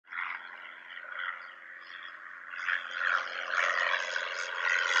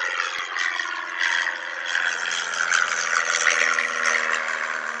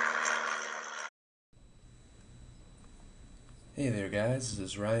Hey there guys,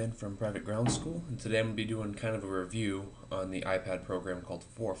 this is Ryan from Private Ground School, and today I'm going to be doing kind of a review on the iPad program called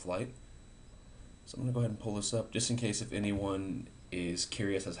ForeFlight. So I'm going to go ahead and pull this up just in case if anyone is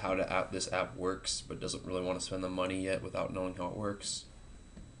curious as how this app works but doesn't really want to spend the money yet without knowing how it works.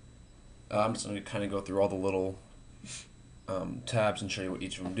 I'm just going to kind of go through all the little tabs and show you what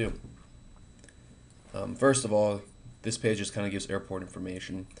each of them do. First of all, this page just kind of gives airport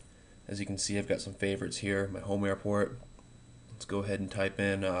information. As you can see, I've got some favorites here. My home airport. Let's go ahead and type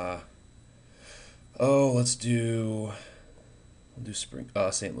in, we'll do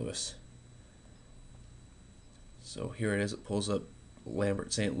St. Louis. So here it is, it pulls up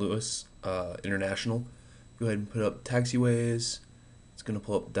Lambert St. Louis International. Go ahead and put up taxiways. It's going to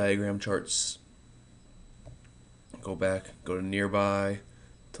pull up diagram charts. Go back, go to nearby,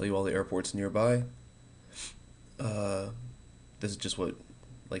 tell you all the airports nearby. This is just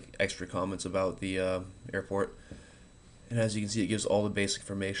extra comments about the airport. And as you can see, it gives all the basic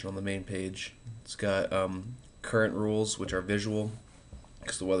information on the main page. It's got current rules, which are visual,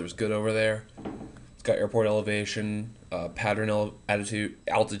 because the weather's good over there. It's got airport elevation, pattern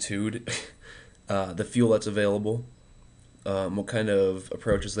altitude, the fuel that's available, what kind of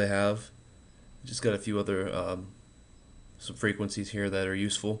approaches they have. Just got a few other some frequencies here that are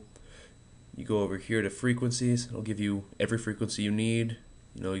useful. You go over here to frequencies. It'll give you every frequency you need.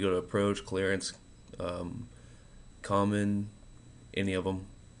 You go to approach, clearance, common, any of them.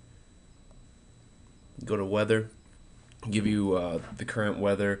 Go to weather, give you the current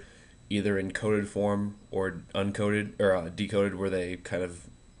weather either in coded form or uncoded or decoded, where they kind of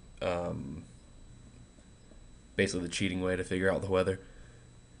basically the cheating way to figure out the weather.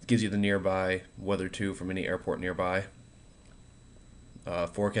 It gives you the nearby weather too from any airport nearby.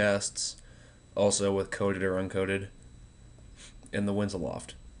 Forecasts, also with coded or uncoded, and the winds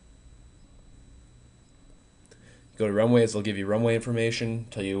aloft. Go to runways, they'll give you runway information,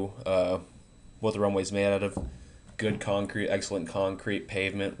 tell you what the runway's made out of, good concrete, excellent concrete,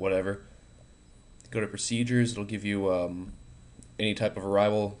 pavement, whatever. Go to procedures, it'll give you any type of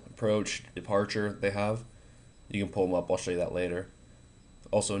arrival, approach, departure they have. You can pull them up, I'll show you that later.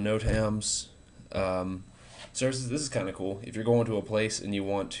 Also NOTAMs, services. This is kind of cool. If you're going to a place and you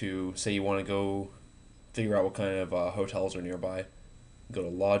want to, say you want to go figure out what kind of hotels are nearby, go to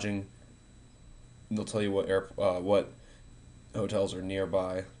lodging. They'll tell you what hotels are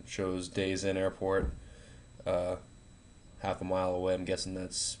nearby. It shows days in airport, half a mile away. I'm guessing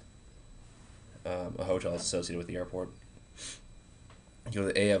that's a hotel associated with the airport. You go to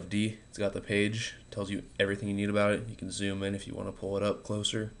the AFD. It's got the page. Tells you everything you need about it. You can zoom in if you want to pull it up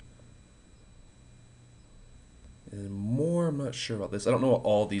closer. And more, I'm not sure about this. I don't know what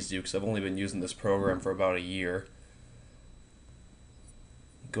all these do because I've only been using this program for about a year.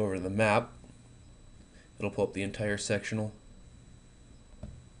 Go over to the map. It'll pull up the entire sectional.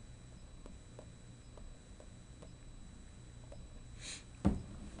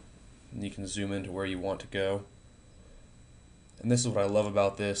 And you can zoom into where you want to go. And this is what I love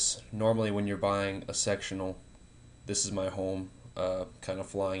about this. Normally when you're buying a sectional, this is my home kind of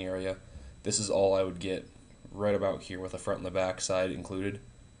flying area. This is all I would get right about here with the front and the back side included.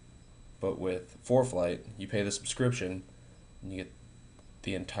 But with ForeFlight, you pay the subscription and you get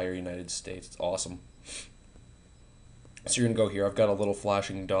the entire United States. It's awesome. So you're going to go here. I've got a little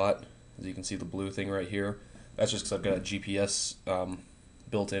flashing dot. As you can see, the blue thing right here. That's just because I've got a GPS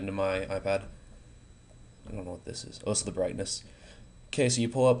built into my iPad. I don't know what this is. Oh, this is the brightness. Okay, so you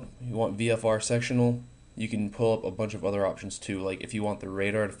pull up, you want VFR sectional. You can pull up a bunch of other options too, like if you want the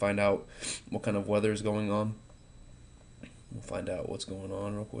radar to find out what kind of weather is going on. We'll find out what's going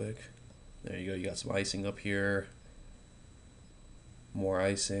on real quick. There you go. You got some icing up here. More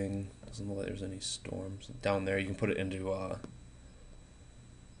icing. Doesn't look like there's any storms. Down there you can put it into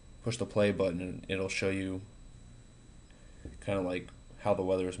push the play button and it'll show you kind of like how the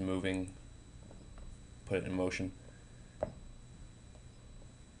weather is moving. Put it in motion.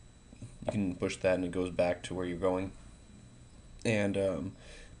 You can push that and it goes back to where you're going. And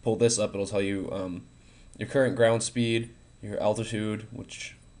pull this up, it'll tell you your current ground speed, your altitude,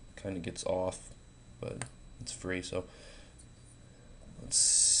 which kind of gets off, but it's free. So let's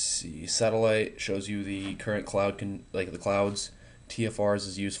see, satellite shows you the current cloud, the clouds. TFRs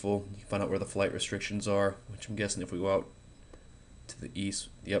is useful. You can find out where the flight restrictions are, which I'm guessing if we go out to the east,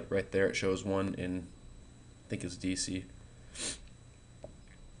 yep, right there it shows one in, I think it's DC.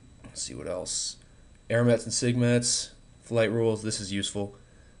 Let's see what else. Airmets and SIGMETs, flight rules, this is useful.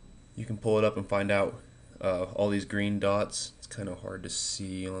 You can pull it up and find out all these green dots. It's kind of hard to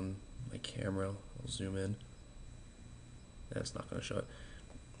see on my camera. I'll zoom in. That's not going to show it.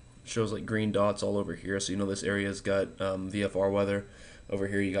 Shows like green dots all over here, so you know this area's got VFR weather. Over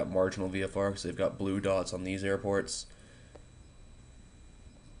here you got marginal VFR because they've got blue dots on these airports.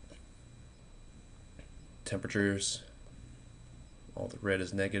 Temperatures, all the red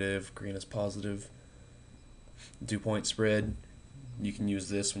is negative, green is positive. Dew point spread, you can use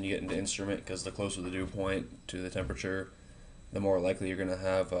this when you get into instrument because the closer the dew point to the temperature, the more likely you're going to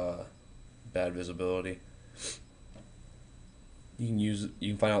have bad visibility. You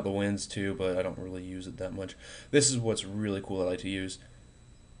can find out the winds too, but I don't really use it that much. This is what's really cool I like to use.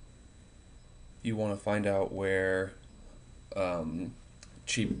 If you want to find out where the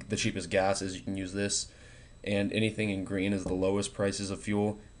cheapest gas is, you can use this. And anything in green is the lowest prices of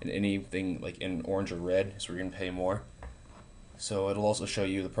fuel, and anything like in orange or red is where you're going to pay more. So it'll also show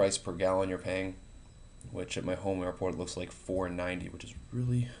you the price per gallon you're paying, which at my home airport looks like $4.90, which is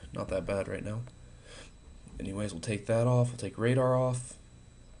really not that bad right now. Anyways, we'll take that off, we'll take radar off,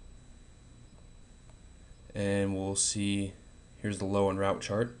 and we'll see, here's the low and route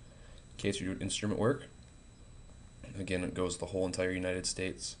chart, in case you're doing instrument work. Again, it goes the whole entire United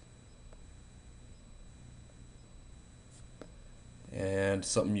States. And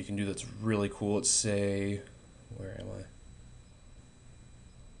something you can do that's really cool, let's say, where am I?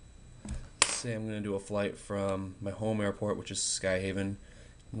 Let's say I'm going to do a flight from my home airport, which is Skyhaven.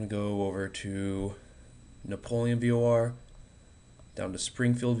 I'm going to go over to Napoleon VOR, down to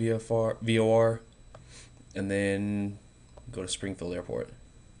Springfield VOR, and then go to Springfield Airport.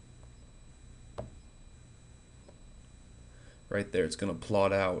 Right there, it's going to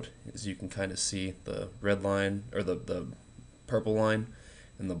plot out, as you can kind of see, the red line, or the purple line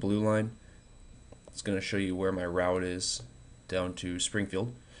and the blue line. It's going to show you where my route is down to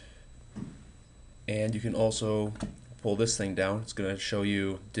Springfield. And you can also pull this thing down. It's going to show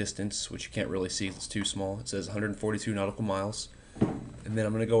you distance, which you can't really see, it's too small. It says 142 nautical miles. And then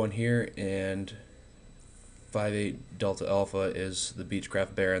I'm going to go in here, and 58 Delta Alpha is the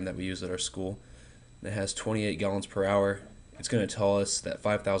Beechcraft Baron that we use at our school. And it has 28 gallons per hour. It's going to tell us that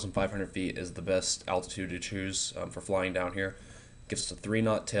 5,500 feet is the best altitude to choose for flying down here. It gives us a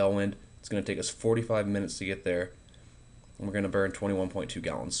 3-knot tailwind. It's going to take us 45 minutes to get there, and we're going to burn 21.2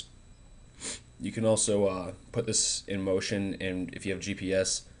 gallons. You can also put this in motion, and if you have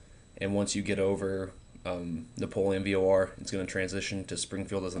GPS, and once you get over Napoleon VOR, it's going to transition to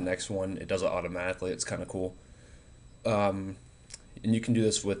Springfield as the next one. It does it automatically. It's kind of cool. And you can do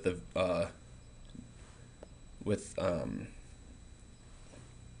this with the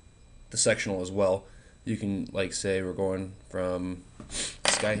sectional as well. You can, like, say we're going from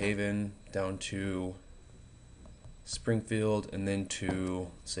Skyhaven down to Springfield and then to,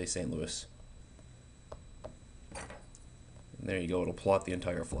 say, St. Louis. And there you go, it'll plot the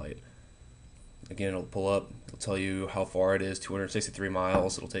entire flight. Again, it'll pull up, it'll tell you how far it is, 263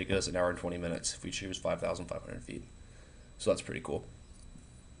 miles. It'll take us 1 hour and 20 minutes if we choose 5,500 feet. So that's pretty cool.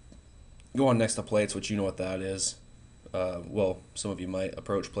 Go on next to plates, which you know what that is. Well, some of you might.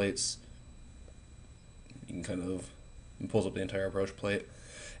 Approach plates. You can it pulls up the entire approach plate.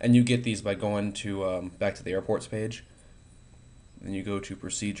 And you get these by going to back to the airports page. Then you go to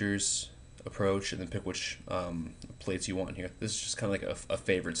procedures, approach, and then pick which plates you want here. This is just kind of like a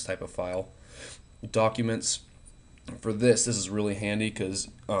favorites type of file. Documents. For this is really handy because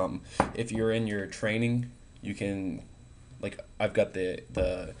if you're in your training, you can, like, I've got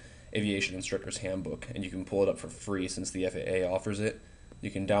the Aviation Instructor's Handbook, and you can pull it up for free since the FAA offers it. You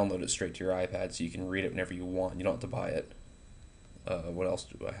can download it straight to your iPad, so you can read it whenever you want. You don't have to buy it. What else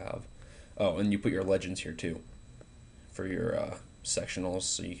do I have? Oh, and you put your legends here too for your sectionals,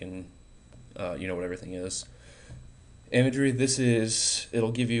 so you can you know what everything is. Imagery.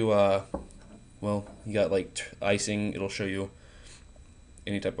 It'll give you well, you got like icing. It'll show you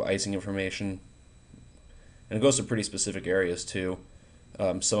any type of icing information, and it goes to pretty specific areas too.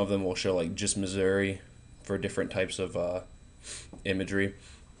 Some of them will show like just Missouri for different types of imagery,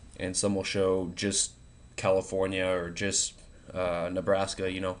 and some will show just California or just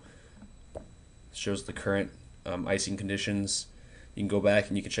Nebraska. You know, it shows the current icing conditions. You can go back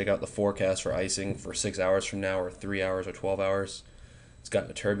and you can check out the forecast for icing for 6 hours from now, or 3 hours, or 12 hours. It's got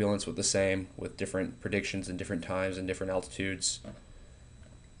the turbulence with the same, with different predictions and different times and different altitudes.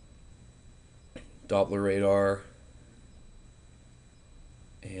 Doppler radar.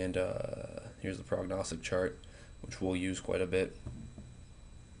 And here's the prognostic chart, which we'll use quite a bit.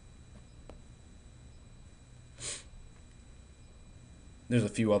 There's a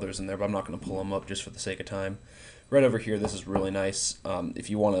few others in there, but I'm not going to pull them up just for the sake of time. Right over here, this is really nice. If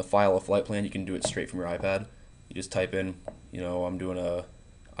you want to file a flight plan, you can do it straight from your iPad. You just type in, you know, I'm doing a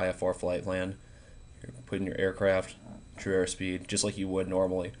IFR flight plan. You're putting your aircraft, true airspeed, just like you would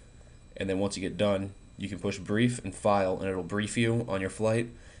normally. and then once you get done, you can push brief and file, and it'll brief you on your flight,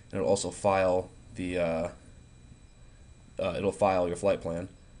 and it'll also file it'll file your flight plan.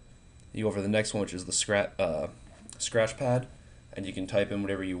 You go over to the next one, which is the scratch pad, and you can type in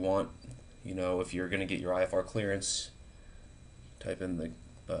whatever you want. You know, if you're going to get your IFR clearance, type in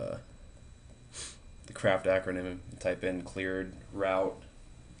the craft acronym, type in cleared route,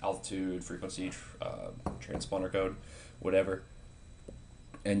 altitude, frequency, transponder code, whatever.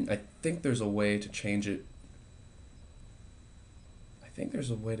 And I think there's a way to change it. I think there's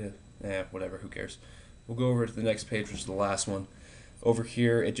a way to, whatever, who cares. We'll go over to the next page, which is the last one. Over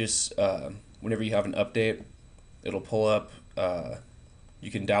here, it just, whenever you have an update, it'll pull up, you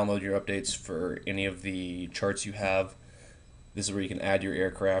can download your updates for any of the charts you have. This is where you can add your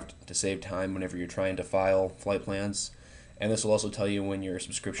aircraft to save time whenever you're trying to file flight plans. And this will also tell you when your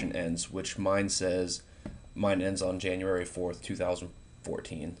subscription ends, which mine ends on January 4th,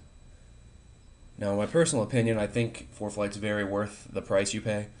 2014. Now, in my personal opinion, I think ForeFlight's very worth the price you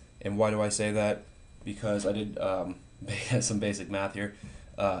pay. And why do I say that? Because I did some basic math here.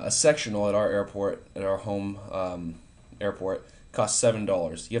 A sectional at our airport, at our home airport, costs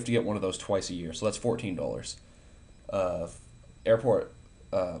 $7. You have to get one of those twice a year, so that's $14. Airport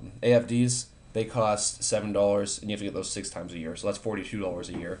AFDs, they cost $7, and you have to get those 6 times a year, so that's $42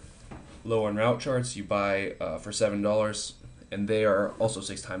 a year. Low and route charts you buy for $7, and they are also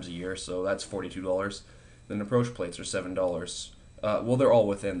 6 times a year, so that's $42. Then approach plates are $7. Well, they're all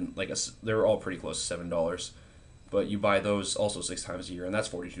within they're all pretty close to $7, but you buy those also 6 times a year, and that's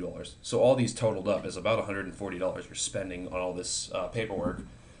 $42. So all these totaled up is about $140 you're spending on all this paperwork,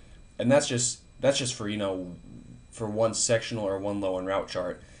 and that's just for for one sectional or one low and route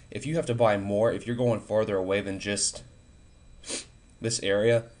chart. If you have to buy more, if you're going farther away than just this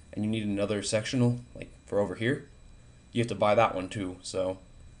area, and you need another sectional like for over here, you have to buy that one too. So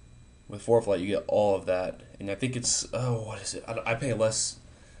with ForeFlight, you get all of that, and I think it's what is it? I pay less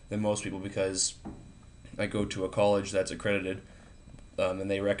than most people because I go to a college that's accredited,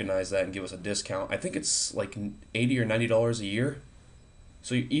 and they recognize that and give us a discount. I think it's like $80 or $90 a year.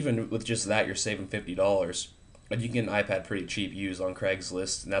 So even with just that, you're saving $50. And you can get an iPad pretty cheap used on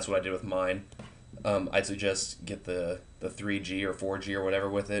Craigslist, and that's what I did with mine. I'd suggest get the 3G or 4G or whatever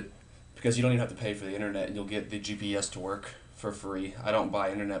with it, because you don't even have to pay for the internet, and you'll get the GPS to work for free. I don't buy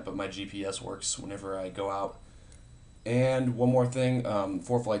internet, but my GPS works whenever I go out. And one more thing,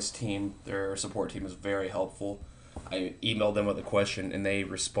 ForeFlight's team, their support team is very helpful. I emailed them with a question, and they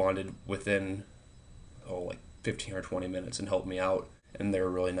responded within, like 15 or 20 minutes and helped me out, and they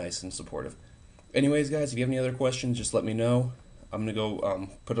were really nice and supportive. Anyways, guys, if you have any other questions, just let me know. I'm going to go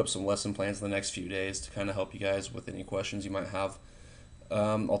put up some lesson plans in the next few days to kind of help you guys with any questions you might have.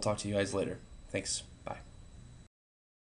 I'll talk to you guys later. Thanks. Bye.